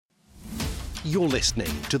You're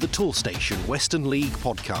listening to the Toolstation Western League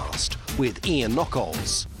podcast with Ian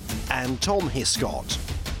Knockolds and Tom Hiscott.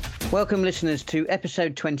 Welcome, listeners, to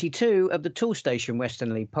episode 22 of the Toolstation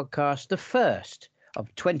Western League podcast, the first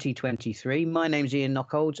of 2023. My name's Ian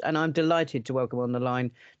Knockolds, and I'm delighted to welcome on the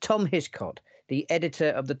line Tom Hiscott, the editor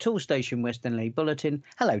of the Toolstation Western League Bulletin.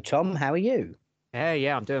 Hello, Tom. How are you?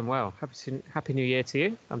 Yeah, I'm doing well. Happy New Year to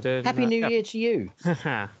you. I'm doing. Happy New Year to you.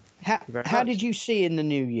 How did you see in the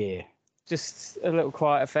new year? Just a little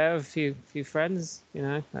quiet affair with a few friends,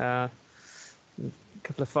 a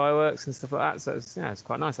couple of fireworks and stuff like that. So it's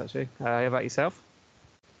quite nice actually. How about yourself?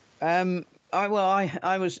 I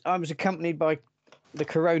was accompanied by the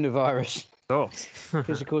coronavirus. Oh,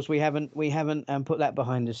 because of course we haven't put that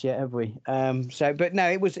behind us yet, have we? But no,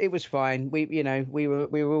 it was fine. We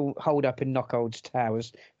were all holed up in Knockolds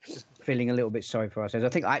Towers, feeling a little bit sorry for ourselves. I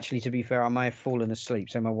think actually, to be fair, I may have fallen asleep,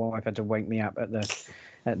 so my wife had to wake me up at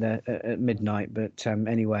midnight. But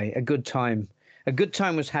anyway, a good time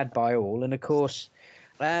was had by all, and of course,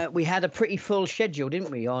 we had a pretty full schedule,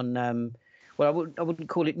 didn't we? On I wouldn't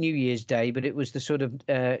call it New Year's Day, but it was the sort of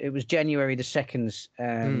it was January the 2nd's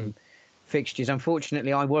fixtures.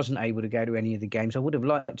 Unfortunately, I wasn't able to go to any of the games. I would have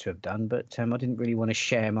liked to have done, but I didn't really want to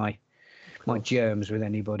share my germs with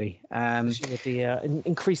anybody. With the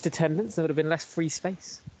increased attendance, there would have been less free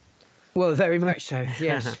space. Well, very much so.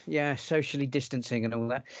 Yes, yeah, socially distancing and all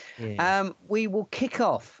that. Yeah. We will kick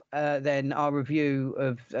off then our review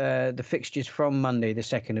of the fixtures from Monday, the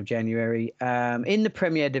 2nd of January, in the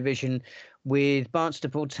Premier Division with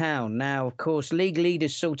Barnstaple Town. Now, of course, league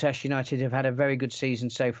leaders Saltash United have had a very good season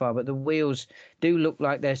so far, but the wheels do look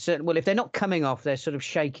like they're certain. Well, if they're not coming off, they're sort of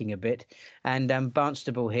shaking a bit. And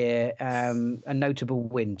Barnstaple here, a notable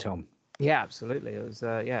win, Tom. Yeah, absolutely. It was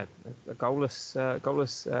a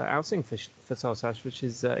goalless outing for Saltash, which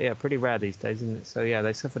is pretty rare these days, isn't it? So yeah,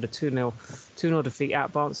 they suffered a 2-0 defeat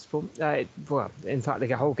at Barnstaple. In fact,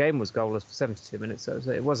 the whole game was goalless for 72 minutes, so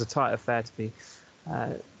it was a tight affair to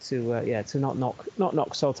not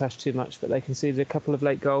knock Saltash too much, but they conceded a couple of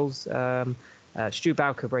late goals. Stu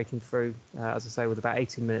Bowker breaking through, as I say, with about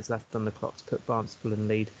 18 minutes left on the clock to put Barnstaple in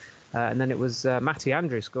lead. And then it was Matty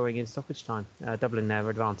Andrew scoring in stoppage time, doubling their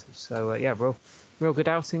advantage. So, real good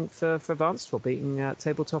outing for Barnstaple, beating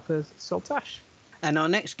tabletopper Saltash. And our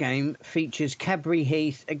next game features Cadbury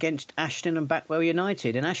Heath against Ashton and Backwell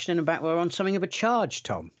United. And Ashton and Backwell are on something of a charge,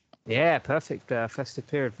 Tom. Yeah, perfect festive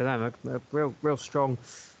period for them. A real strong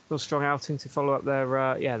outing to follow up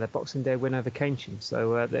their Boxing Day win over Keynsham.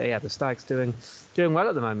 So the Stags doing well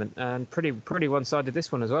at the moment, and pretty one-sided this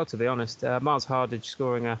one as well, to be honest. Miles Hardage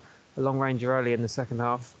scoring a long ranger early in the second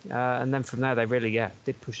half, and then from there they really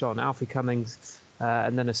did push on. Alfie Cummings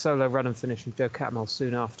and then a solo run and finish from Joe Catmull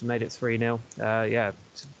soon after made it 3-0.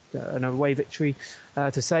 An away victory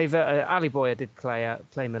to savour. Ali Boyer did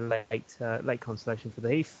claim a late consolation for the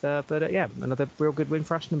Heath, but another real good win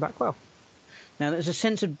for Ashton and Backwell. Now, there's a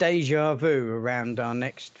sense of deja vu around our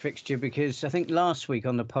next fixture, because I think last week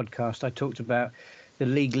on the podcast I talked about the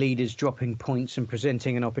league leaders dropping points and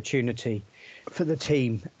presenting an opportunity for the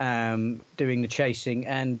team doing the chasing.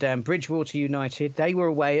 And Bridgewater United, they were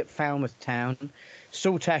away at Falmouth Town.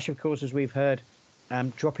 Saltash, of course, as we've heard,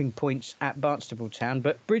 dropping points at Barnstaple Town.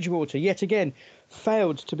 But Bridgewater, yet again,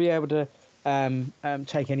 failed to be able to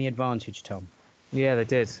take any advantage, Tom. Yeah, they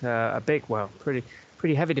did.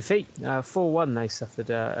 Pretty heavy defeat. 4-1 they suffered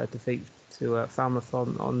a defeat to Falmouth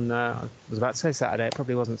on I was about to say Saturday. It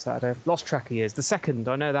probably wasn't Saturday. Lost track of years. The 2nd,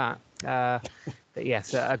 I know that. But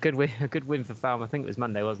yes, a good win for Falmouth. I think it was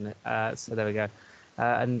Monday, wasn't it? So there we go.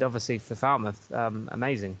 And obviously for Falmouth,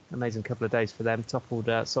 amazing couple of days for them. Toppled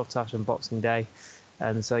Saltash on Boxing Day.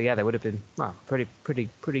 And so, they would have been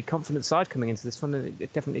pretty confident side coming into this one.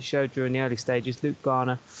 It definitely showed during the early stages. Luke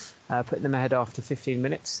Garner putting them ahead after 15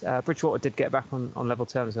 minutes. Bridgewater did get back on level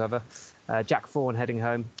terms, however. Jack Vaughan heading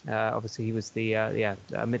home. Obviously, he was the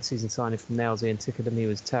mid-season signing from Nailsea and Tickenham. He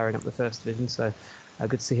was tearing up the first division, so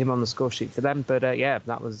good to see him on the score sheet for them. But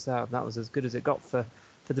that was as good as it got for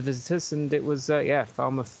the visitors, and it was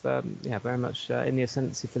Falmouth very much in the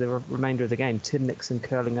ascendancy for the remainder of the game. Tim Nixon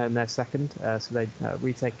curling home their second, so they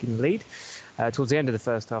retaking the lead towards the end of the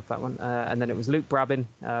first half, that one, and then it was Luke Brabin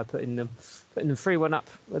putting them 3-1 up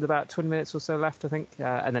with about 20 minutes or so left, I think,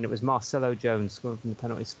 and then it was Marcelo Jones scoring from the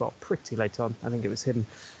penalty spot pretty late on. I think it was him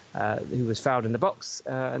who was fouled in the box,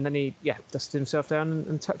 and then he dusted himself down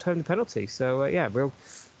and tucked home the penalty. So real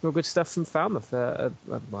good stuff from Falmouth. A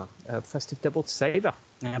festive double to savour.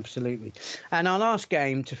 Absolutely. And our last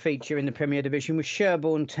game to feature in the Premier Division was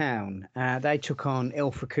Sherborne Town. They took on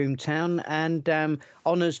Ilfracombe Town, and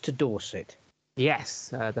honours to Dorset. Yes,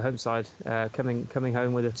 the home side coming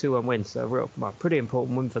home with a 2-1 win, so pretty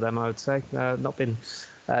important win for them, I would say. Not been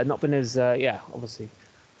as obviously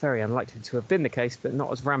very unlikely to have been the case, but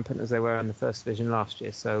not as rampant as they were in the first division last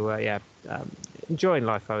year. So enjoying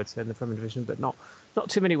life, I would say, in the Premier Division, but not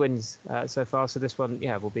too many wins so far. So this one,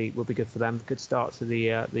 will be good for them. Good start to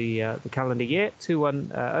the calendar year.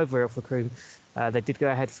 2-1 over Ilfracombe. They did go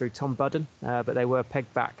ahead through Tom Budden, but they were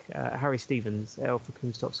pegged back. Harry Stevens,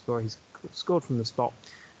 Ilfracombe's top scorer, he's scored from the spot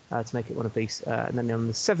to make it one apiece. And then on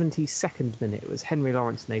the 72nd minute, it was Henry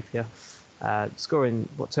Lawrence Napier scoring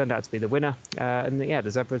what turned out to be the winner. And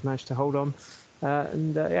the Zebras managed to hold on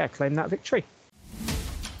and claim that victory.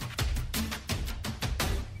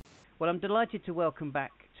 Well, I'm delighted to welcome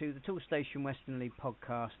back to the Toolstation Western League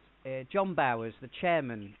podcast John Bowers, the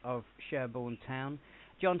chairman of Sherborne Town.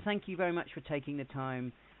 John, thank you very much for taking the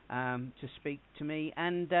time to speak to me.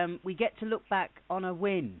 And we get to look back on a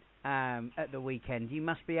win at the weekend. You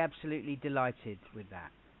must be absolutely delighted with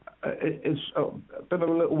that. It's a bit of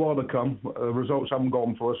a little while to come. Results haven't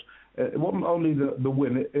gone for us. It wasn't only the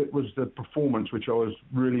win, it was the performance, which I was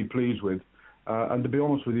really pleased with. And to be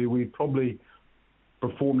honest with you, we probably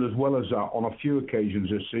performed as well as that on a few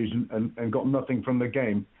occasions this season and got nothing from the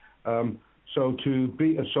game. So to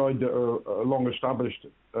beat a side that are a long-established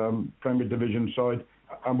Premier Division side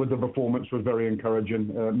and with the performance was very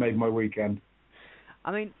encouraging, made my weekend.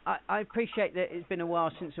 I mean, I appreciate that it's been a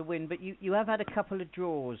while since a win, but you have had a couple of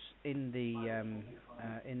draws in the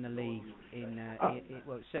league,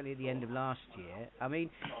 certainly at the end of last year. I mean,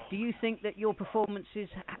 do you think that your performances,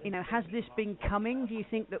 has this been coming? Do you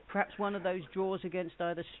think that perhaps one of those draws against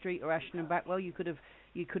either Street or Ashton and Backwell, you could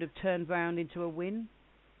have turned round into a win?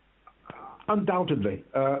 Undoubtedly.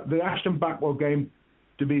 The Ashton Backwell game,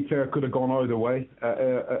 to be fair, could have gone either way.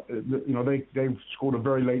 They scored a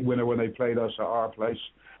very late winner when they played us at our place,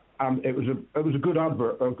 and it was a good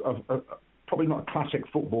advert of probably not classic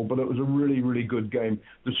football, but it was a really, really good game.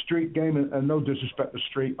 The Street game, and no disrespect to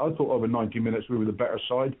Street, I thought over 90 minutes we were the better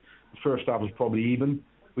side. The first half was probably even.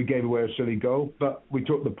 We gave away a silly goal, but we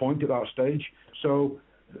took the point at that stage. So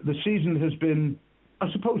the season has been,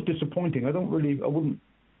 I suppose, disappointing.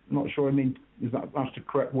 Not sure. I mean, that's the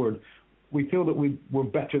correct word. We feel that we were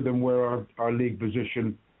better than where our league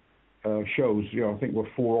position shows. I think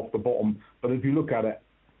we're 4 off the bottom. But if you look at it,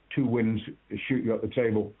 2 wins shoot you at the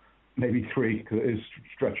table, maybe 3 because it is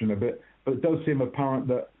stretching a bit. But it does seem apparent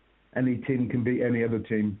that any team can beat any other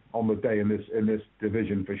team on the day in this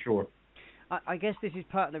division for sure. I guess this is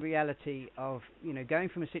part of the reality of going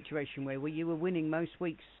from a situation where you were winning most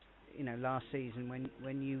weeks, last season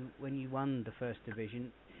when you won the first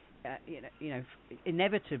division.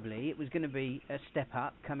 Inevitably it was going to be a step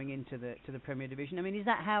up coming into the Premier Division. I mean, is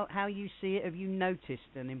that how you see it? Have you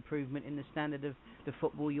noticed an improvement in the standard of the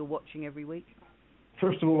football you're watching every week?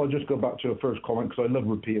 First of all, I'll just go back to a first comment because I love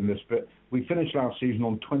repeating this bit. We finished last season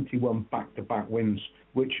on 21 back-to-back wins,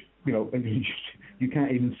 which you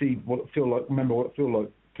can't even see what it feel like. Remember what it feel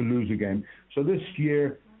like to lose a game. So this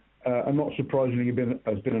year, and not surprisingly,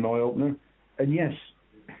 has been an eye opener. And yes,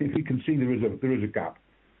 if you can see there is a gap.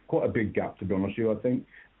 Quite a big gap, to be honest with you. I think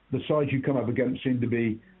the sides you come up against seem to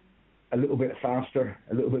be a little bit faster,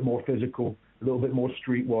 a little bit more physical, a little bit more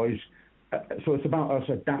streetwise. So it's about us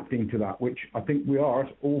adapting to that, which I think we are,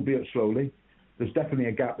 albeit slowly. There's definitely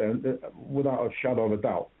a gap there, without a shadow of a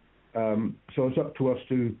doubt. So it's up to us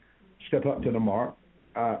to step up to the mark.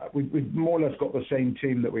 We've more or less got the same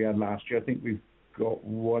team that we had last year. I think we've got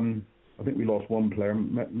one. I think we lost 1 player,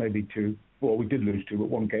 maybe 2. Well, we did lose 2, but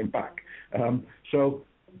 1 came back. So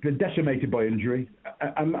been decimated by injury,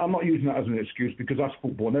 and I'm not using that as an excuse because that's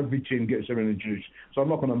football and every team gets their injuries, so I'm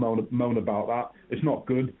not going to moan about that. It's not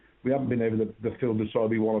good. We haven't been able to field the side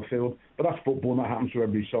we want to field, but that's football and that happens to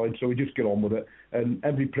every side, so we just get on with it. And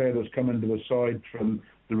every player that's come into the side from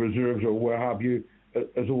the reserves or where have you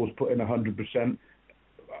has always put in 100%.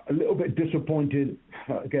 A little bit disappointed,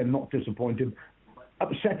 again not disappointed,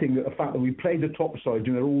 upsetting the fact that we played the top sides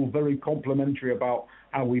and they're all very complimentary about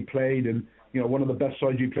how we played and one of the best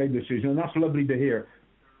sides you played this season, and that's lovely to hear.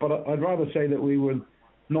 But I'd rather say that we were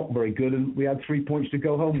not very good and we had 3 points to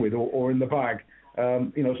go home with or in the bag.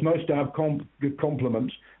 It's nice to have good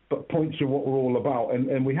compliments, but points are what we're all about.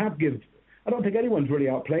 And we have I don't think anyone's really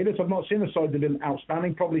outplayed us. I've not seen a side that been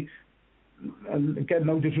outstanding, probably. And again,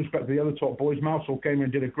 no disrespect to the other top boys. Mousehole came in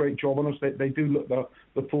and did a great job on us. They do look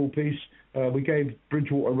the full piece. We gave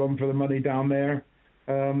Bridgewater a run for the money down there.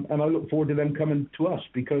 And I look forward to them coming to us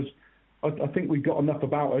because I think we've got enough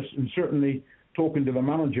about us, and certainly talking to the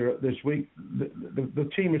manager this week, the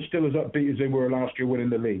team is still as upbeat as they were last year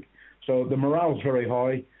winning the league. So the morale's very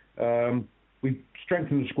high. we've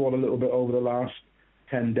strengthened the squad a little bit over the last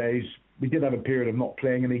 10 days. We did have a period of not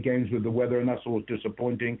playing any games with the weather, and that's always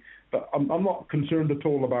disappointing. But I'm not concerned at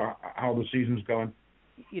all about how the season's going.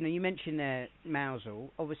 You know, you mentioned there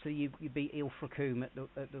Mousehole. Obviously, you beat Ilfracombe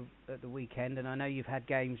at the weekend, and I know you've had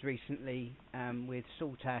games recently with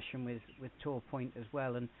Saltash and with Torpoint as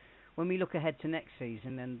well. And when we look ahead to next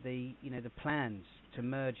season and the plans to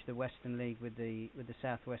merge the Western League with the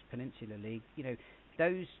South West Peninsula League,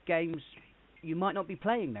 those games you might not be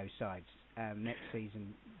playing those sides next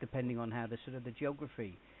season, depending on how the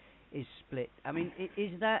geography is split. I mean,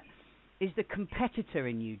 is the competitor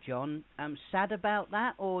in you, John, sad about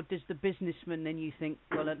that, or does the businessman then you think,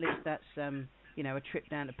 well, at least that's a trip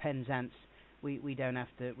down to Penzance we don't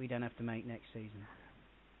have to make next season?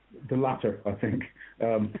 The latter, I think.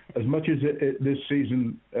 As much as this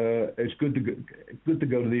season, it's good to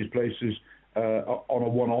go to these places on a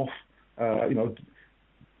one-off.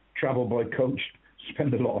 Travel by coach,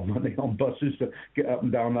 spend a lot of money on buses to get up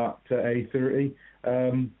and down that A30,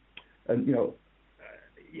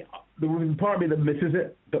 the part of me that misses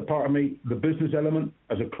it, but part of me, the business element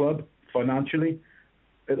as a club, financially,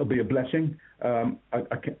 it'll be a blessing. I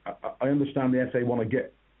understand the FA want to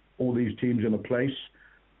get all these teams in a place,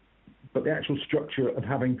 but the actual structure of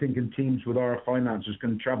thinking teams with our finances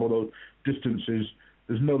can travel those distances,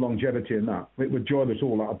 there's no longevity in that. It would drive us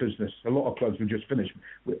all out of business. A lot of clubs would just finish.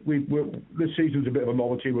 This season's a bit of a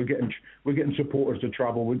novelty. We're getting supporters to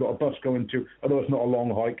travel. We've got a bus going to, although it's not a long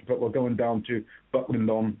hike, but we're going down to Buckland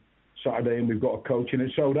on Saturday, and we've got a coach, and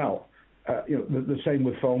it's sold out. The same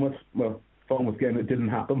with Falmouth. Well, Falmouth game, it didn't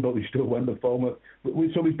happen, but we still went to Falmouth.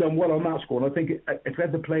 So we've done well on that score. And I think if we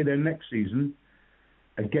had to play there next season,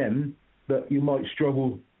 again, that you might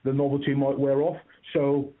struggle, the novelty might wear off.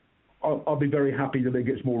 So I'll be very happy that it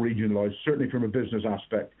gets more regionalised, certainly from a business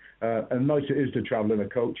aspect. And nice it is to travel in a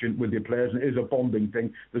coach and with your players, and it is a bonding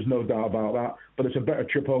thing. There's no doubt about that. But it's a better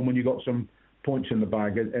trip home when you got some points in the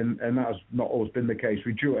bag, and that has not always been the case.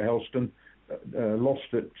 We drew at Helston, lost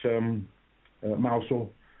at Mousehole.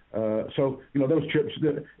 So those trips,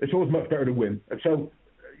 it's always much better to win. So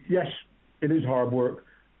yes, it is hard work.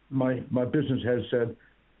 My business has said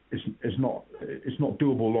it's not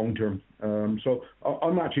doable long term. So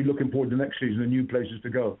I'm actually looking forward to next season and new places to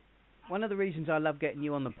go. One of the reasons I love getting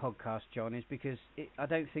you on the podcast, John, is because I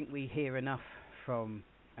don't think we hear enough from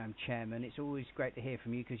chairman. It's always great to hear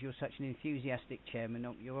from you because you're such an enthusiastic chairman.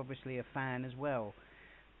 You're obviously a fan as well.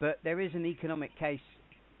 But there is an economic case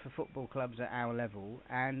for football clubs at our level,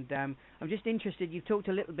 and I'm just interested, you've talked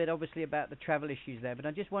a little bit obviously about the travel issues there, but I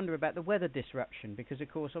just wonder about the weather disruption, because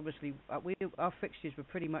of course obviously our fixtures were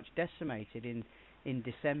pretty much decimated in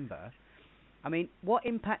December. I mean, what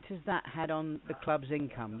impact has that had on the club's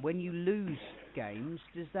income? When you lose games,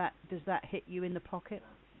 does that hit you in the pocket?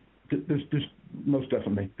 There's most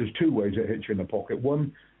definitely. There's two ways it hits you in the pocket.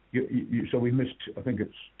 One, so we missed, I think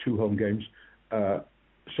it's 2 home games,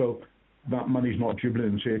 so that money's not dribbling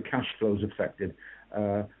in, so your cash flow's affected.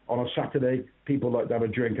 On a Saturday, people like to have a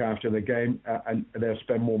drink after the game, and they'll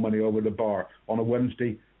spend more money over the bar. On a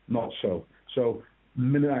Wednesday, not so. So the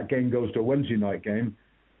minute that game goes to a Wednesday night game,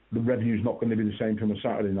 the revenue's not going to be the same from a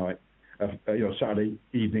Saturday night, Saturday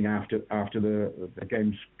evening after the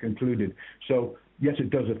game's concluded. So yes,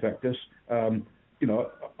 it does affect us.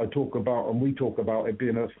 I talk about, and we talk about it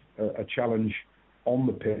being a challenge on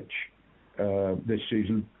the pitch this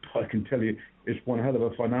season. I can tell you it's one hell of a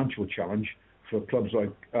financial challenge for clubs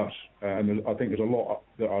like us, and I think there's a lot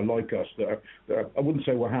that are like us that are, I wouldn't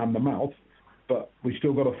say we're hand to mouth, but we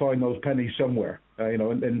still got to find those pennies somewhere,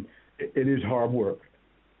 and it is hard work.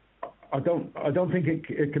 I don't think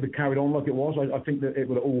it could have carried on like it was. I think that it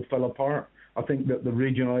would have all fell apart. I think that the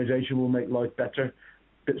regionalisation will make life better.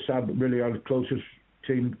 Bit sad that really our closest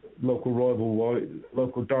team, local rival,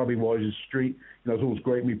 local derby-wise, is Street. It's always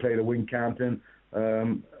great when we play the Wincanton.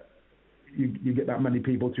 You get that many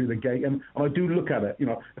people through the gate, and I do look at it.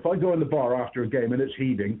 If I go in the bar after a game and it's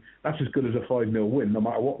heaving, that's as good as a 5-0 win, no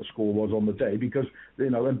matter what the score was on the day, because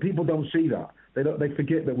and people don't see that. They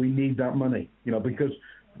forget that we need that money, because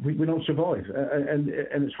we don't survive, and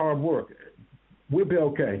it's hard work. We'll be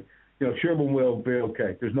okay. Sherborne will be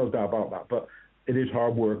okay. There's no doubt about that. But it is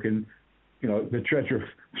hard work, and the treasurer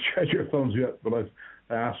phones me up. But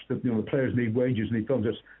I asked that the players need wages, and he phones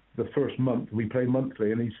us the first month. We play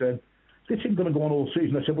monthly, and he said, "This isn't going to go on all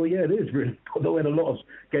season." I said, "Well, yeah, it is really. Although we had a lot of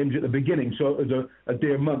games at the beginning, so it was a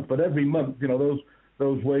dear month. But every month,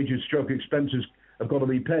 those wages, stroke expenses have got to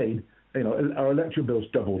be paid. Our electric bill's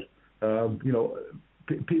doubled.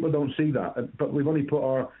 People don't see that, but we've only put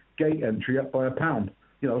our gate entry up by £1.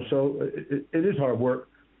 So it is hard work.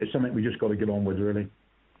 It's something we just got to get on with, really."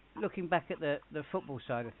 looking back at the football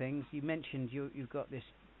side of things, you mentioned you've got this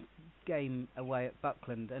game away at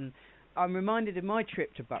Buckland, and I'm reminded of my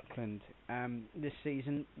trip to Buckland this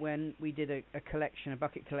season when we did a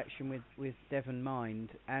bucket collection with Devon Mind,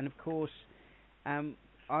 and of course I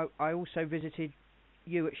also visited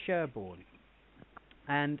you at Sherborne,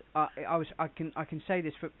 and I can say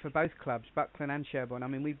this for both clubs, Buckland and Sherborne. I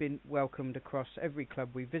mean, we've been welcomed across every club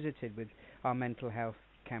we visited with our mental health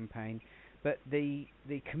campaign. But the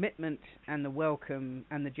commitment and the welcome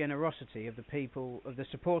and the generosity of the people, of the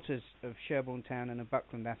supporters of Sherborne Town and of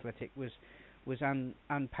Buckland Athletic was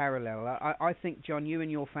unparalleled. I think, John, you and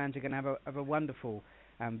your fans are going to have a wonderful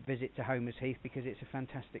visit to Homers Heath because it's a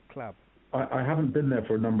fantastic club. I haven't been there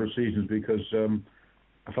for a number of seasons because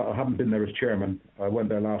in fact, I haven't been there as chairman. I went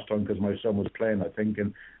there last time because my son was playing, I think,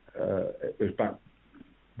 and it was back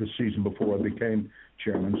the season before I became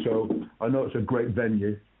chairman. So I know it's a great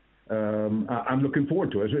venue. I'm looking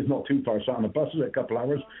forward to it. It's not too far. Sat on the bus a couple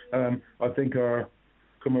hours. I think our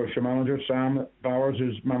commercial manager, Sam Bowers,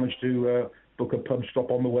 has managed to book a pub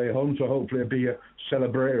stop on the way home. So hopefully it'll be a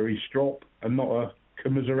celebratory stop and not a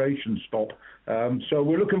commiseration stop. So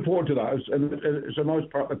we're looking forward to that. It's a nice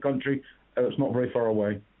part of the country. It's not very far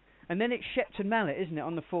away. And then it's Shepton Mallet, isn't it,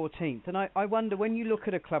 on the 14th? And I wonder, when you look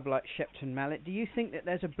at a club like Shepton Mallet, do you think that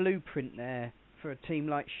there's a blueprint there for a team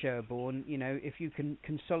like Sherborne? You know, if you can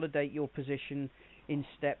consolidate your position in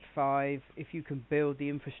step 5, if you can build the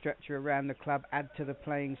infrastructure around the club, add to the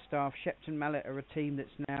playing staff, Shepton Mallet are a team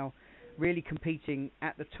that's now really competing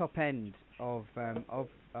at the top end of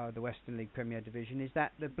the Western League Premier Division. Is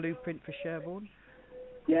that the blueprint for Sherborne?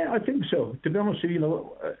 Yeah, I think so. To be honest with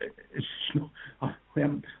you,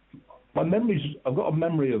 my memories. I've got a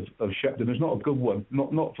memory of Shepton. It's not a good one.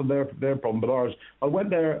 Not for their problem, but ours. I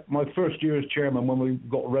went there my first year as chairman when we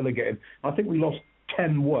got relegated. I think we lost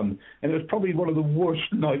 10-1, and it was probably one of the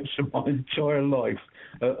worst nights of my entire life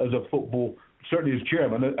as a football. Certainly as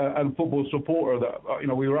chairman and football supporter,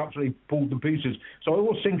 that we were absolutely pulled to pieces. So I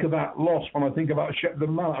always think of that loss when I think about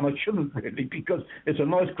Shepton Mallet, and I shouldn't really, because it's a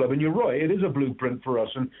nice club. And you're right, it is a blueprint for us.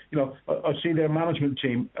 And I see their management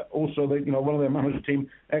team also. One of their management team,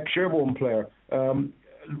 ex-Sherborne player,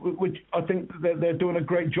 which I think they're doing a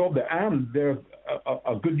great job there, and they're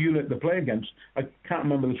a good unit to play against. I can't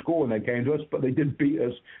remember the score when they came to us, but they did beat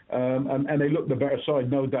us, and they looked the better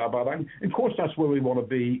side, no doubt about that. And of course, that's where we want to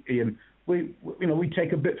be, Ian. We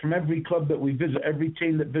take a bit from every club that we visit, every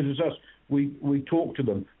team that visits us. We talk to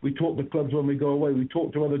them. We talk to clubs when we go away. We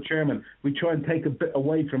talk to other chairmen. We try and take a bit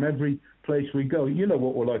away from every place we go. You know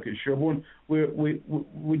what we're like at Sherborne. We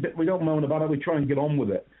don't moan about it. We try and get on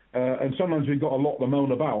with it. And sometimes we've got a lot to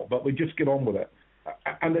moan about, but we just get on with it.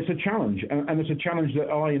 And it's a challenge, and it's a challenge that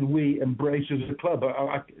I and we embrace as a club.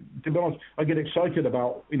 To be honest, I get excited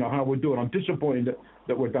about how we're doing. I'm disappointed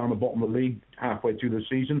that we're down the bottom of the league halfway through the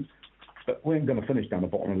season. But we ain't going to finish down the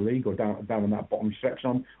bottom of the league or down in that bottom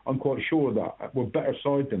section. I'm quite sure of that. We're better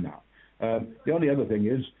side than that. The only other thing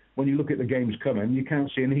is, when you look at the games coming, you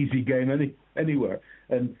can't see an easy game anywhere.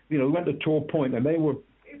 And, we went to Tor Point, and they were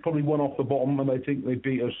probably one off the bottom, and I think they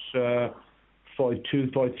beat us 5-2,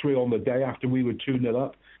 5-3 on the day after we were 2-0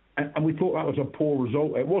 up. And we thought that was a poor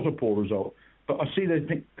result. It was a poor result. But I see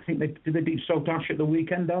did they beat South Ash at the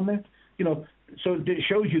weekend down there? So it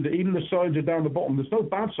shows you that even the sides are down the bottom. There's no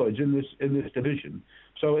bad sides in this division.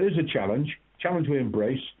 So it is a challenge we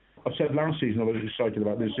embrace. I said last season I was excited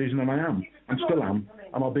about this season, and I am, and still am,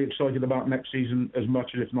 and I'll be excited about next season as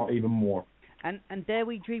much, if not even more. And dare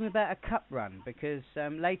we dream about a cup run? Because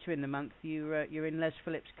later in the month you're in Les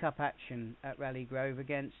Phillips Cup action at Raleigh Grove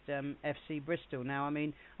against FC Bristol. Now, I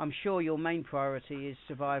mean, I'm sure your main priority is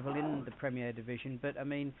survival in the Premier Division, but I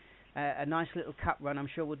mean, a nice little cup run, I'm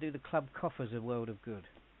sure, will do the club coffers a world of good.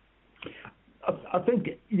 I think,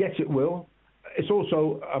 yes, it will. It's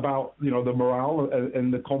also about the morale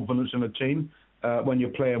and the confidence in the team when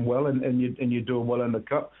you're playing well and you're doing well in the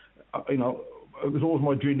cup. It was always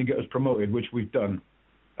my dream to get us promoted, which we've done.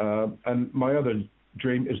 And my other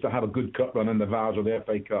dream is to have a good cup run in the Vase or the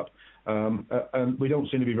FA Cup. And we don't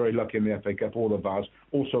seem to be very lucky in the FA Cup or the Vase.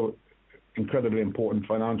 Also, incredibly important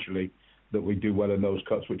financially that we do well in those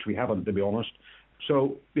cups, which we haven't, to be honest.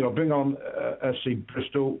 So, bring on SC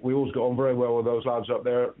Bristol. We always got on very well with those lads up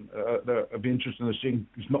there. It'd be interesting to see.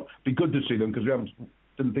 Be good to see them, because we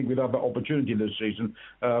didn't think we'd have that opportunity this season.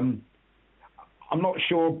 I'm not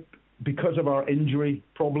sure, because of our injury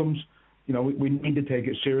problems. We need to take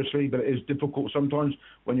it seriously, but it is difficult sometimes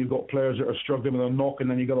when you've got players that are struggling with a knock, and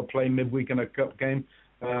then you've got to play midweek in a cup game.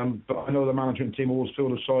 But I know the management team always feel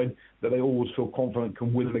the side that they always feel confident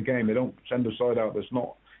can win the game. They don't send a side out that's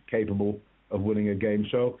not capable. of winning a game.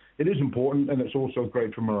 So it is important, and it's also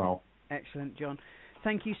great for morale. Excellent, John.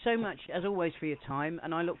 Thank you so much, as always, for your time,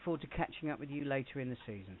 and I look forward to catching up with you later in the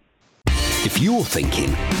season. If you're thinking,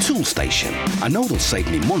 Toolstation, I know they'll save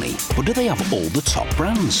me money, but do they have all the top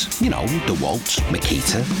brands? You know, DeWalt,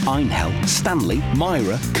 Makita, Einhell, Stanley,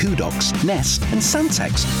 Myra, Kudox, Nest and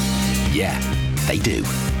Santex. Yeah, they do.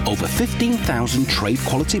 Over 15,000 trade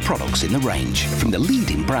quality products in the range from the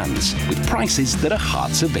leading brands with prices that are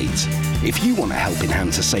hard to beat. If you want a helping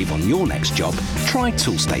hand to save on your next job, try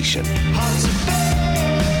Toolstation.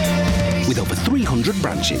 With over 300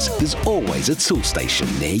 branches, there's always a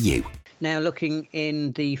Toolstation near you. Now looking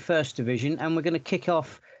in the First Division, and we're going to kick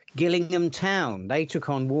off Gillingham Town. They took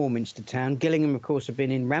on Warminster Town. Gillingham, of course, have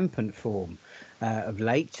been in rampant form of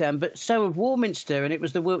late, but so have Warminster, and it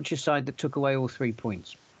was the Wiltshire side that took away all 3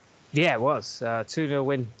 points. Yeah, it was 2-0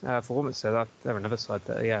 win for Warminster. They're another side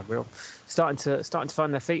that we're starting to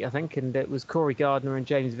find their feet, I think. And it was Corey Gardner and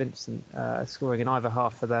James Vincent scoring in either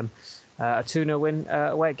half for them. A 2-0 win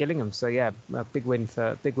away at Gillingham. So yeah, a big win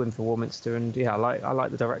for Warminster. And yeah, I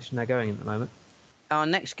like the direction they're going at the moment. Our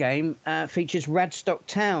next game features Radstock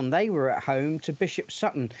Town. They were at home to Bishop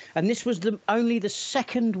Sutton, and this was only the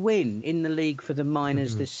second win in the league for the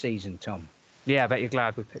Miners this season, Tom. Yeah, I bet you're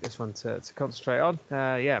glad we picked this one to concentrate on.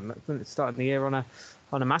 Starting the year on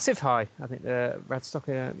a massive high. I think the Radstock,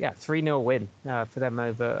 3-0 win for them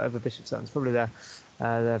over Bishop Sutton. It's probably their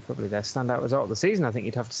standout result of the season, I think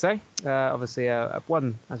you'd have to say. Obviously,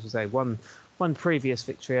 one previous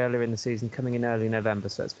victory earlier in the season, coming in early November.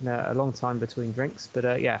 So it's been a long time between drinks, but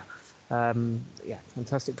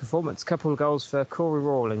fantastic performance. Couple of goals for Corey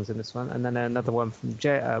Rawlings in this one, and then another one from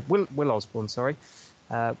Will Osborne.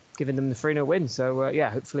 Giving them the 3-0 win. So,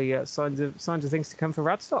 hopefully signs of things to come for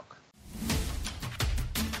Radstock.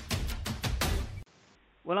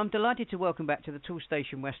 Well, I'm delighted to welcome back to the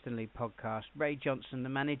Toolstation Western League podcast Ray Johnson, the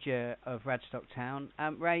manager of Radstock Town.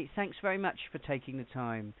 Ray, thanks very much for taking the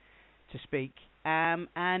time to speak. And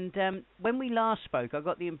when we last spoke, I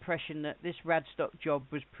got the impression that this Radstock job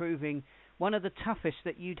was proving one of the toughest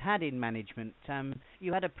that you'd had in management.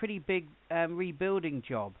 You had a pretty big rebuilding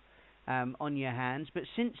job on your hands, but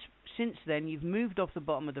since then you've moved off the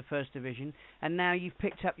bottom of the First Division, and now you've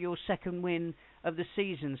picked up your second win of the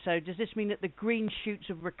season. So does this mean that the green shoots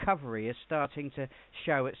of recovery are starting to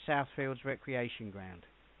show at Southfields Recreation Ground?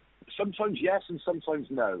 Sometimes yes, and sometimes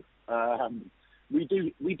no. We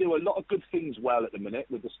do a lot of good things well at the minute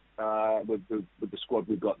with the squad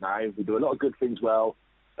we've got now. We do a lot of good things well,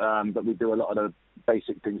 but we do a lot of the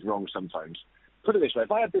basic things wrong sometimes. Put it this way: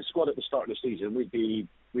 if I had this squad at the start of the season, we'd be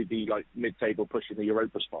like mid-table pushing the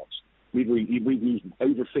Europa spots. We've used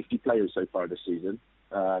over 50 players so far this season,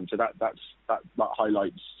 so that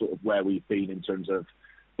highlights sort of where we've been in terms of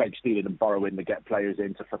beg stealing and borrowing to get players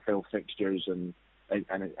in to fulfil fixtures and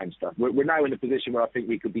stuff. We're now in a position where I think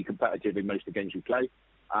we could be competitive in most of the games we play,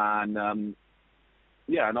 and on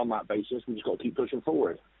that basis, we just got to keep pushing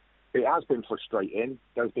forward. It has been frustrating.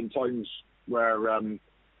 There's been times where me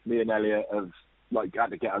and Elliot have had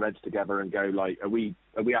to get our heads together and go are we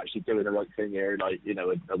actually doing the right thing here?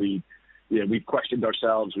 Are we we've questioned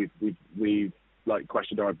ourselves, we've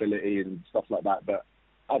questioned our ability and stuff like that. But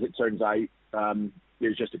as it turns out, it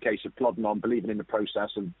was just a case of plodding on, believing in the process,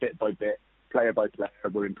 and bit by bit, player by player,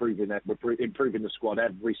 we're improving it. We're improving the squad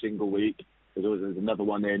every single week. There's always another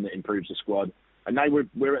one in that improves the squad, and now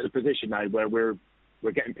we're at a position now where we're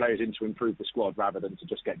getting players in to improve the squad rather than to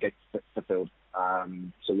just get games fulfilled.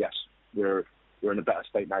 So yes, we're in a better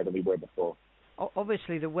state now than we were before.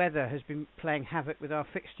 Obviously, the weather has been playing havoc with our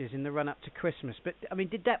fixtures in the run-up to Christmas. But I mean,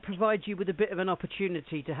 did that provide you with a bit of an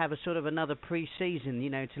opportunity to have a sort of another pre-season?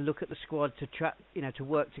 To look at the squad, to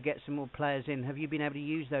work to get some more players in. Have you been able to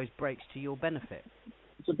use those breaks to your benefit?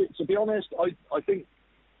 To be honest, I think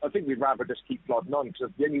we'd rather just keep plodding on, because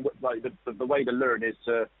the only the way to learn is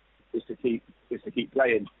to keep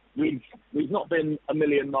playing. We've not been a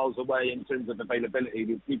million miles away in terms of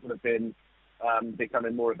availability. People have been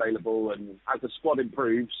becoming more available, and as the squad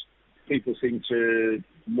improves, people seem to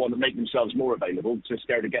want to make themselves more available, to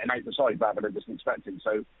scared of getting out the side rather than just expecting.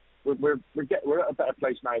 So we're at a better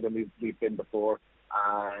place now than we've been before,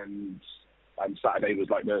 and Saturday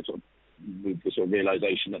was like the sort of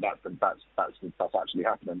realisation that that's actually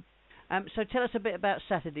happening. So tell us a bit about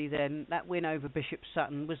Saturday then. That win over Bishop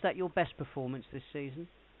Sutton, was that your best performance this season?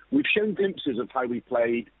 We've shown glimpses of how we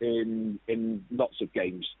played in lots of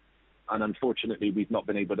games, and unfortunately we've not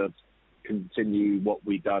been able to continue what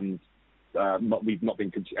we've done. We've not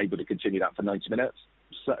been able to continue that for 90 minutes.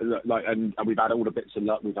 So, and we've had all the bits of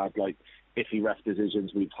luck. We've had iffy ref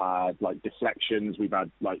decisions. We've had deflections. We've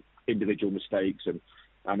had individual mistakes,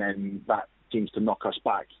 and then that seems to knock us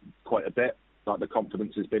back quite a bit. Like the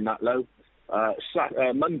confidence has been that low.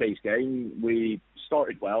 Monday's game, we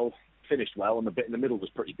started well, finished well, and the bit in the middle was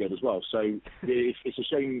pretty good as well. So it's a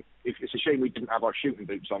shame. It's a shame we didn't have our shooting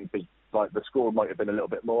boots on, because like the score might have been a little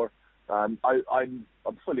bit more. I'm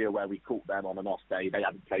fully aware we caught them on an off day. They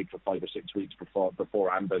hadn't played for 5 or 6 weeks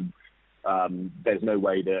beforehand, and there's no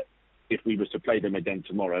way that if we was to play them again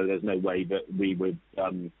tomorrow, there's no way that we would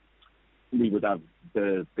have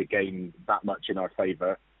the game that much in our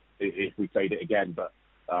favour if we played it again. But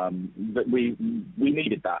we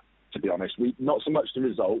needed that, to be honest. Not so much the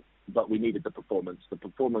result, but we needed the performance. The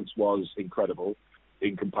performance was incredible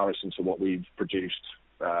in comparison to what we've produced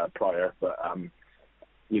prior. But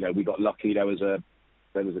we got lucky. There was a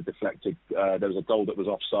deflected. There was a goal that was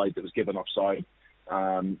offside, that was given offside.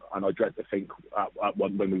 And I dread to think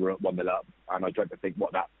when we were at 1-0 up, and I dread to think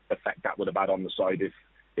what that effect that would have had on the side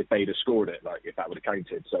if they'd have scored it, like if that would have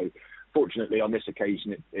counted. So fortunately on this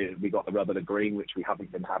occasion we got the rub of the green, which we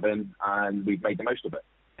haven't been having, and we've made the most of it.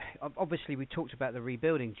 Obviously we talked about the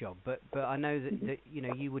rebuilding job, but I know that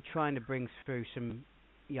you were trying to bring through some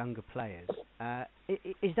younger players.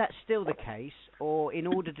 Is that still the case, or in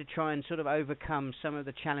order to try and sort of overcome some of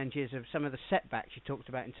the challenges of some of the setbacks you talked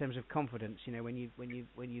about in terms of confidence, when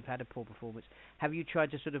you've had a poor performance, have you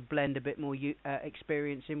tried to sort of blend a bit more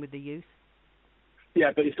experience in with the youth?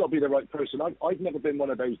 Yeah, but it's got to be the right person. I've never been one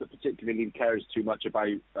of those that particularly cares too much about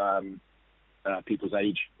people's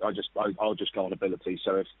age. I'll just go on ability.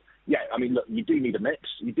 So look, you do need a mix.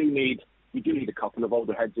 You do need a couple of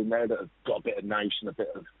older heads in there that have got a bit of nous and a bit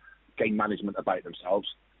of game management about themselves.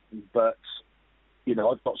 But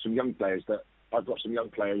I've got some young players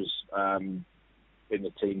in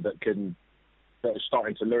the team that are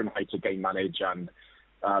starting to learn how to game manage and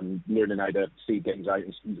learning how to see games out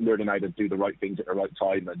and learning how to do the right things at the right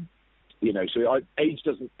time. And so age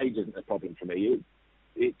isn't a problem for me.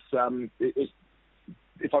 It's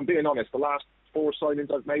if I'm being honest, the last 4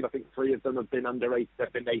 signings I've made, I think 3 of them have been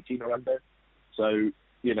they've been 18 or under. So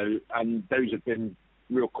and those have been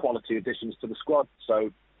real quality additions to the squad.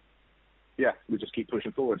 So yeah, we just keep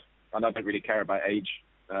pushing forward, and I don't really care about age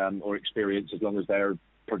or experience as long as they're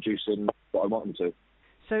producing what I want them to.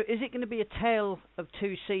 So is it going to be a tale of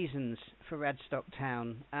 2 seasons for Radstock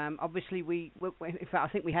Town? Obviously, in fact, I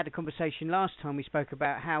think we had a conversation last time we spoke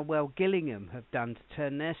about how well Gillingham have done to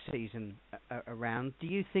turn their season around. Do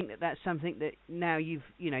you think that that's something that now you've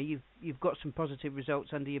got some positive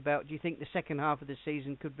results under your belt? Do you think the second half of the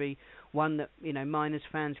season could be one that Miners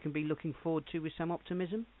fans can be looking forward to with some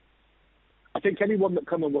optimism? I think anyone that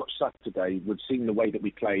come and watch Saturday would see the way that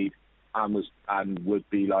we played and would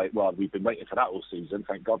be like, well, we've been waiting for that all season.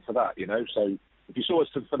 Thank God for that, So if you saw us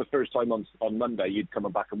for the first time on Monday, you'd come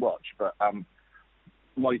back and watch. But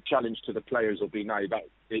my challenge to the players will be now that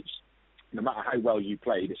it's no matter how well you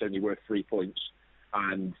played, it's only worth 3 points.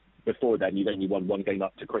 And before then, you'd only won 1 game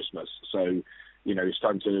up to Christmas. So, it's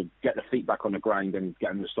time to get the feet back on the ground and get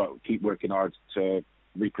them to keep working hard to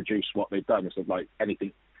reproduce what they've done. It's like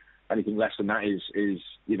anything less than that is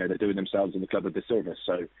they're doing themselves and the club a disservice.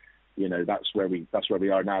 So, that's where we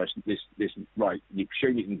are now. This right. You've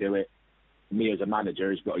shown you can do it. Me as a manager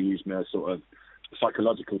has got to use my sort of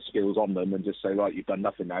psychological skills on them and just say, right, you've done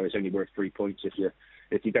nothing now. It's only worth 3 points. If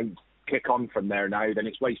you don't kick on from there now, then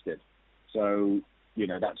it's wasted. So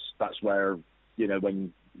that's where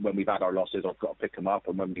when we've had our losses, I've got to pick them up,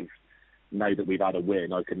 and now that we've had a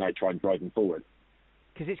win, I can now try and drive them forward.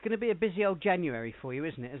 Because it's going to be a busy old January for you,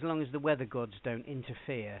 isn't it? As long as the weather gods don't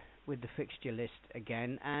interfere with the fixture list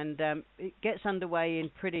again. And it gets underway in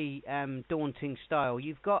pretty daunting style.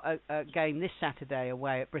 You've got a game this Saturday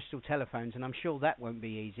away at Bristol Telephones, and I'm sure that won't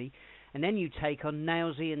be easy. And then you take on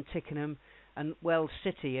Nailsea and Tickenham and Wells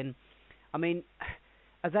City. And, I mean,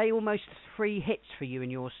 are they almost free hits for you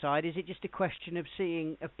and your side? Is it just a question of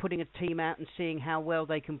putting a team out and seeing how well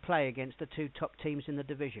they can play against the 2 top teams in the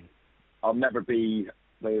division? I'll never be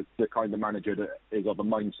the kind of manager that is of a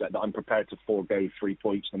mindset that I'm prepared to forego 3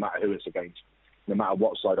 points no matter who it's against, no matter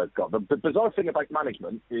what side I've got. The bizarre thing about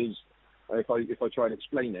management is, if I try and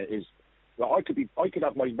explain it, is that I could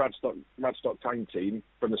have my Radstock Town team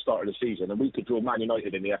from the start of the season, and we could draw Man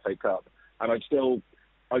United in the FA Cup, and I'd still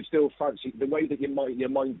fancy the way that your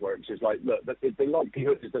mind works is like, look, the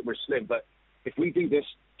likelihood is that we're slim, but if we do this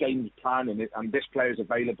game plan and this player's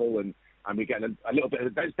available and we get a little bit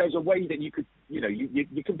of, there's a way that you could,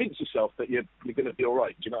 you convince yourself that you're going to be all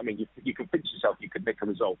right. Do you know what I mean? You convince yourself you could nick a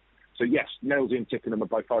result. So yes, Nailsea and Tickenham are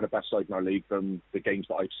by far the best side in our league from the games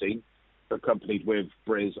that I've seen, accompanied with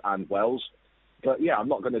Briz and Wells. But yeah, I'm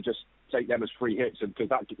not going to just take them as free hits, and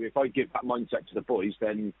because if I give that mindset to the boys,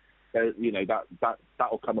 then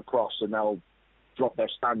that'll come across, and they'll drop their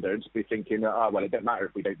standards, be thinking, well, it doesn't matter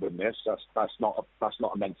if we don't win this. That's not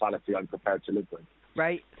a mentality I'm prepared to live with.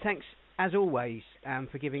 Ray, thanks as always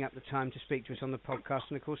for giving up the time to speak to us on the podcast,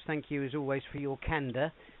 and of course, thank you as always for your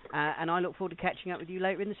candour. And I look forward to catching up with you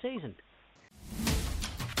later in the season.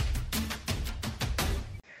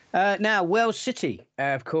 Now, Wells City,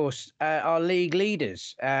 of course, our league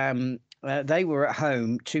leaders. They were at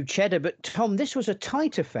home to Cheddar, but Tom, this was a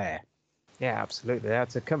tight affair. Yeah, absolutely. They had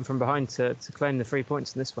to come from behind to claim the 3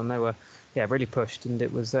 points in this one. They were, really pushed, and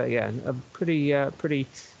it was, a pretty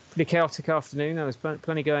chaotic afternoon. There was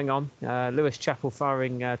plenty going on. Lewis Chappell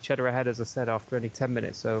firing Cheddar ahead, as I said, after only 10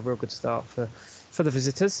 minutes. So a real good start for the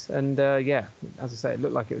visitors. And as I say, it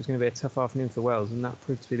looked like it was going to be a tough afternoon for Wells, and that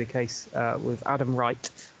proved to be the case with Adam Wright,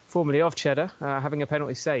 formerly of Cheddar, having a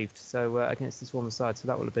penalty saved. So against this Swarmer side, so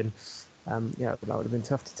that would have been. That would have been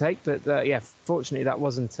tough to take, but fortunately that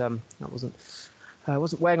wasn't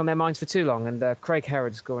weighing on their minds for too long. And Craig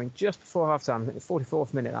Herod scoring just before half-time, I think the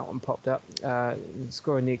 44th minute, that one popped up,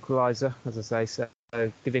 scoring the equaliser, as I say,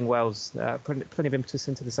 so giving Wells plenty of impetus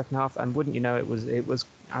into the second half. And wouldn't you know, it was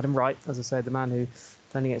Adam Wright, as I say, the man who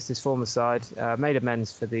playing against his former side, made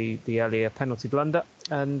amends for the earlier penalty blunder,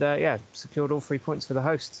 and secured all 3 points for the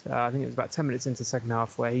host. I think it was about 10 minutes into the second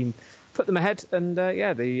half where he put them ahead, and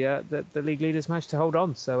the league leaders managed to hold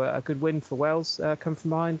on. So a good win for Wells, come from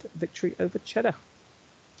behind victory over Cheddar.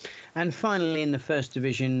 And finally, in the First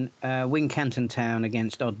Division, Wincanton Town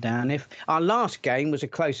against Odd Down. If our last game was a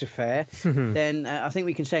close affair, then I think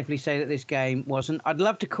we can safely say that this game wasn't. I'd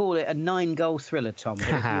love to call it a 9-goal thriller, Tom, but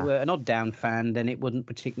if you were an Odd Down fan, then it wasn't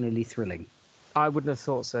particularly thrilling. I wouldn't have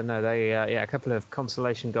thought so. No, they a couple of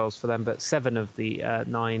consolation goals for them, but 7 of the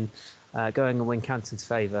 9 going in Wincanton's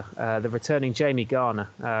favour. The returning Jamie Garner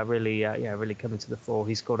really coming to the fore.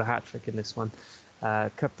 He scored a hat-trick in this one.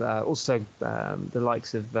 Also, the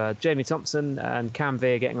likes of Jamie Thompson and Cam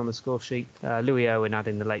Veer getting on the score sheet. Louis Owen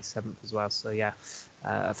adding the late 7th as well. So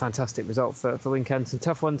a fantastic result for Wincanton.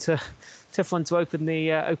 Tough one to open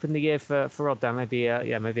the year for Odd Down. Maybe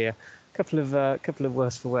a couple of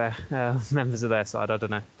worse for wear members of their side. I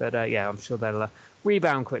don't know, but I'm sure they'll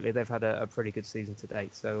rebound quickly. They've had a pretty good season to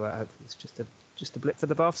date. So it's just a blip for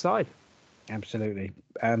the Bath side. Absolutely.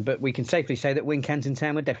 But we can safely say that Wincanton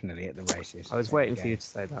Town were definitely at the races. I was waiting for you to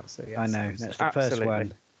say that. So yes, I know. That's the first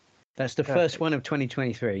one. That's the first one of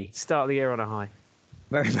 2023. Start the year on a high.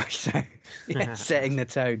 Very much so. Yeah, setting the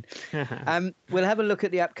tone. We'll have a look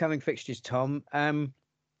at the upcoming fixtures, Tom.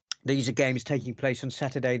 These are games taking place on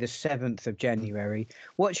Saturday, the 7th of January.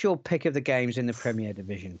 What's your pick of the games in the Premier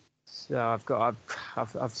Division? So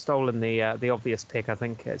I've stolen the obvious pick. I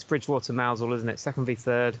think it's Bridgewater Mousehole, isn't it? 2nd v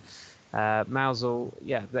 3rd. Mousehole,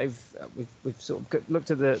 we've sort of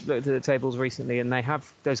looked at the tables recently, and they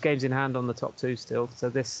have those games in hand on the top 2 still. So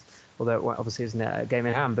this, although it obviously isn't a game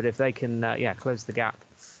in hand, but if they can close the gap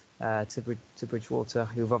to Bridgewater,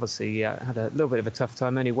 who've obviously had a little bit of a tough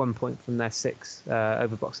time, only 1 point from their 6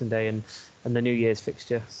 over Boxing Day and the New Year's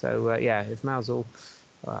fixture. So if Mousehole,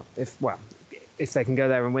 if they can go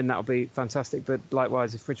there and win, that'll be fantastic. But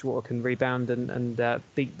likewise, if Bridgewater can rebound and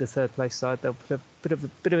beat the 3rd place side, they'll put a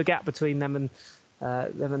bit of a gap between them and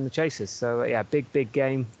the Chasers. So big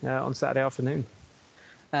game on Saturday afternoon.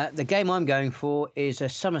 The game I'm going for is a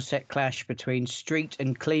Somerset clash between Street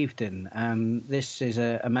and Clevedon. This is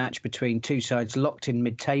a match between two sides locked in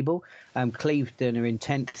mid-table. Clevedon are in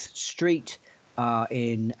 10th, Street are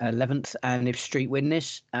in 11th, and if Street win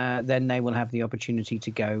this, then they will have the opportunity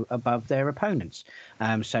to go above their opponents.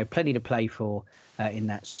 So plenty to play for in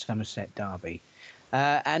that Somerset derby.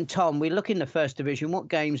 And Tom, we look in the First Division. What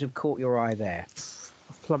games have caught your eye there?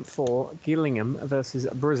 Plump 4, Gillingham versus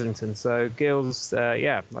Brislington. So Gills,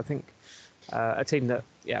 I think a team that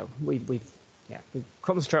we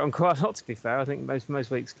concentrate on quite a lot. To be fair, I think most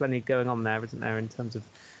weeks plenty going on there, isn't there, in terms of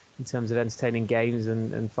entertaining games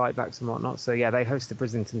and fight backs and whatnot. So they host the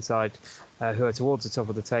Brislington side, who are towards the top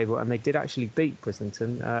of the table, and they did actually beat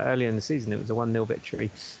Brislington earlier in the season. It was a 1-0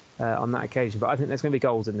 victory on that occasion. But I think there's going to be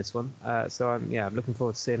goals in this one. So I'm looking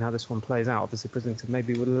forward to seeing how this one plays out. Obviously, Brislington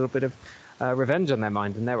maybe with a little bit of revenge on their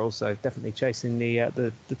mind, and they're also definitely chasing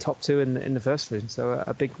the top 2 in the First Division. So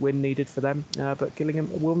a big win needed for them. But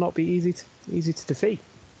Gillingham will not be easy to defeat.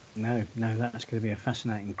 No, that's going to be a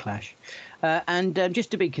fascinating clash. And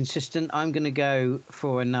just to be consistent, I'm going to go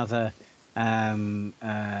for another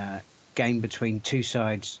game between two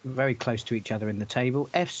sides very close to each other in the table.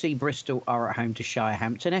 FC Bristol are at home to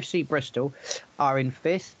Shirehampton. FC Bristol are in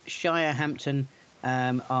 5th. Shirehampton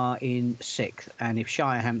are in 6th. And if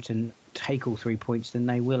Shirehampton take all 3 points, then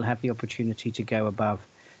they will have the opportunity to go above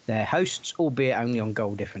their hosts, albeit only on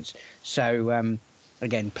goal difference. So,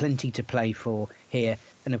 again, plenty to play for here.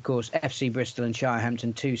 And, of course, FC Bristol and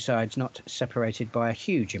Shirehampton, two sides not separated by a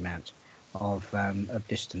huge amount of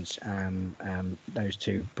distance, those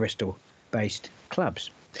two Bristol-based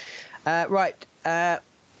clubs.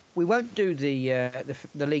 We won't do the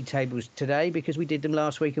league tables today because we did them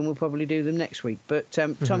last week and we'll probably do them next week. But,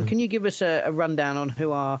 Tom, can you give us a rundown on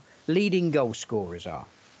who our leading goal scorers are?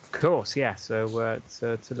 Of course, yeah. So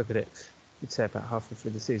to look at it, we'd say about halfway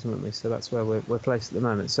through the season, wouldn't we? So that's where we're placed at the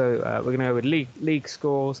moment. So we're going to go with league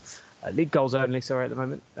scores, league goals only, sorry, at the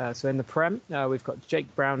moment. So in the Prem, we've got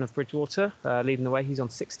Jake Brown of Bridgewater leading the way. He's on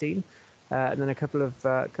 16. And then a couple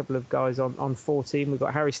of guys on 14. We've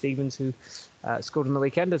got Harry Stevens, who scored on the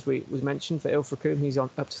weekend, as was mentioned, for Ilfracombe. He's on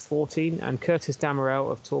up to 14. And Curtis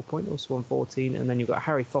Damerel of Torpoint, also on 14. And then you've got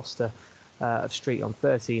Harry Foster of Street on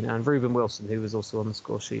 13. And Ruben Wilson, who was also on the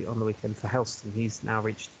score sheet on the weekend for Helston. He's now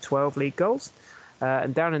reached 12 league goals.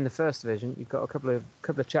 And down in the first division, you've got a couple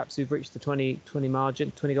of chaps who've reached the 20 goal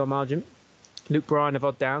margin. Luke Bryan of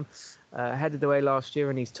Odd Down. Headed the way last year,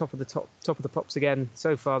 and he's top of the pops again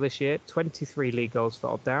so far this year. 23 league goals for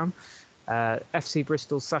Odd Down. FC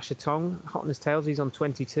Bristol's Sasha Tong, hot on his tails. He's on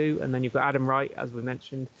 22, and then you've got Adam Wright, as we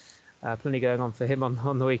mentioned. Plenty going on for him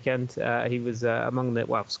on the weekend. He was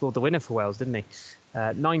scored the winner for Wales, didn't he?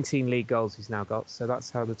 19 league goals he's now got. So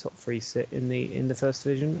that's how the top three sit in the first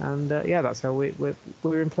division, and that's how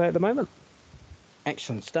we're in play at the moment.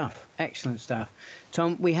 Excellent stuff.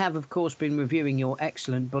 Tom, we have, of course, been reviewing your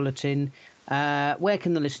excellent bulletin. Where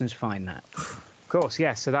can the listeners find that? Of course,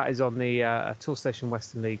 yes. So that is on the Toolstation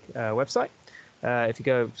Western League website. If you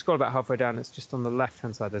go scroll about halfway down, it's just on the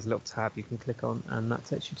left-hand side. There's a little tab you can click on, and that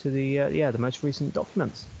takes you to the most recent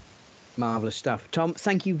documents. Marvellous stuff. Tom,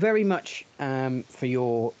 thank you very much for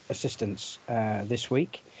your assistance this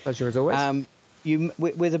week. Pleasure as always.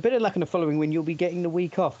 With a bit of luck in the following win, you'll be getting the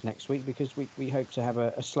week off next week because we hope to have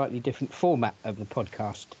a slightly different format of the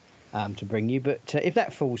podcast to bring you. But if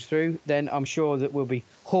that falls through, then I'm sure that we'll be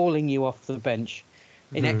hauling you off the bench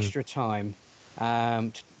in extra time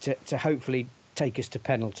to hopefully take us to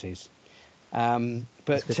penalties. With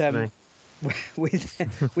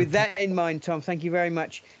that in mind, Tom, thank you very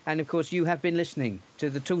much. And of course, you have been listening to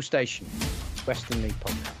the Toolstation Western League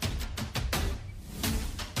podcast.